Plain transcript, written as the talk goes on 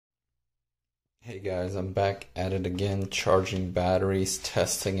Hey guys, I'm back at it again, charging batteries,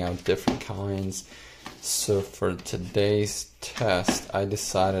 testing out different kinds. So for today's test, I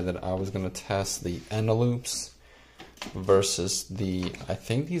decided that I was going to test the Eneloops versus I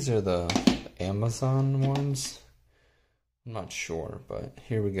think these are the Amazon ones. I'm not sure, but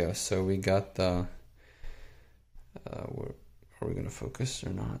here we go. So we got the, are we going to focus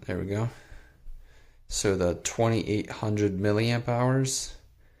or not? There we go. So the 2800 milliamp hours.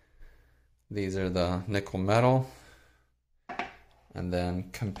 These are the nickel metal, and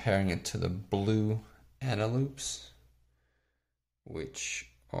then comparing it to the blue Eneloops, which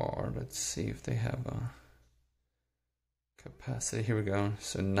are, let's see if they have a capacity. Here we go.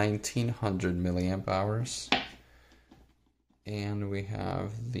 So 1900 milliamp hours. And we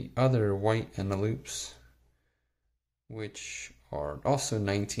have the other white Eneloops, which are also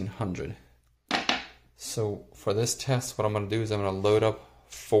 1900. So for this test, what I'm going to do is I'm going to load up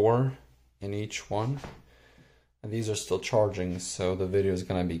 4 in each one, and these are still charging, so the video is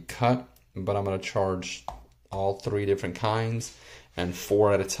going to be cut, but I'm going to charge all 3 different kinds and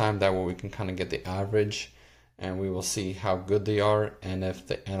 4 at a time. That way we can kind of get the average, and we will see how good they are and if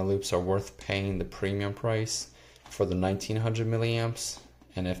the Eneloops are worth paying the premium price for the 1900 milliamps,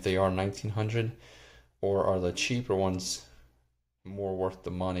 and if they are 1900, or are the cheaper ones more worth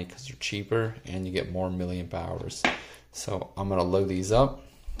the money because they're cheaper and you get more milliamp hours. So I'm going to load these up.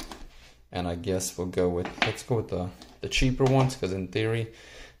 And I guess let's go with the cheaper ones, because in theory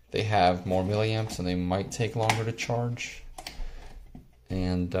they have more milliamps and they might take longer to charge.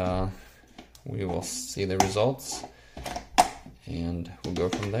 And we will see the results and we'll go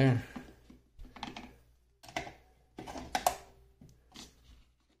from there.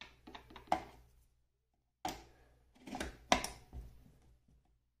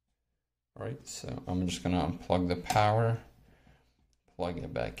 Alright, so I'm just going to unplug the power, plug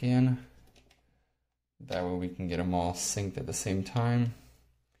it back in. That way we can get them all synced at the same time.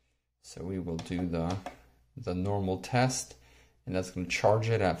 So we will do the normal test, and that's going to charge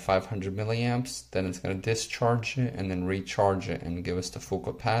it at 500 milliamps. Then it's going to discharge it and then recharge it and give us the full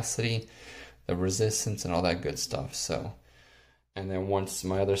capacity, the resistance, and all that good stuff. So, and then once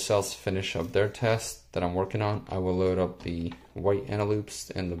my other cells finish up their test that I'm working on, I will load up the white Eneloops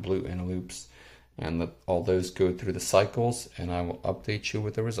and the blue Eneloops, and let all those go through the cycles, and I will update you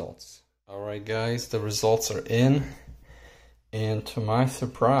with the results. Alright guys, the results are in, and to my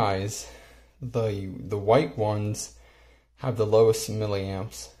surprise, the white ones have the lowest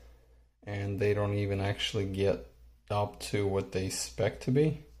milliamps, and they don't even actually get up to what they expect to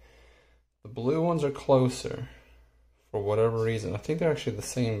be. The blue ones are closer for whatever reason. I think they're actually the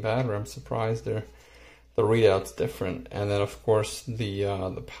same battery. I'm surprised the readout's different. And then of course the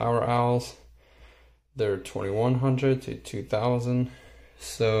Powerowls, they're 2100 to 2000.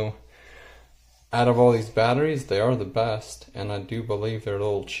 So out of all these batteries, they are the best, and I do believe they're a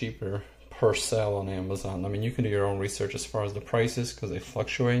little cheaper per cell on Amazon. I mean, you can do your own research as far as the prices because they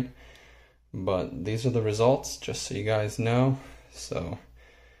fluctuate, but these are the results, just so you guys know. So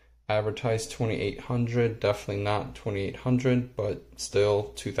advertised 2800, definitely not 2800, but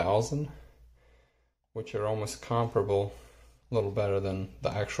still 2000, which are almost comparable, a little better than the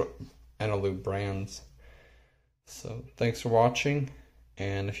actual Eneloop brands. So thanks for watching.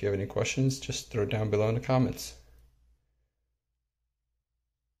 And if you have any questions, just throw it down below in the comments.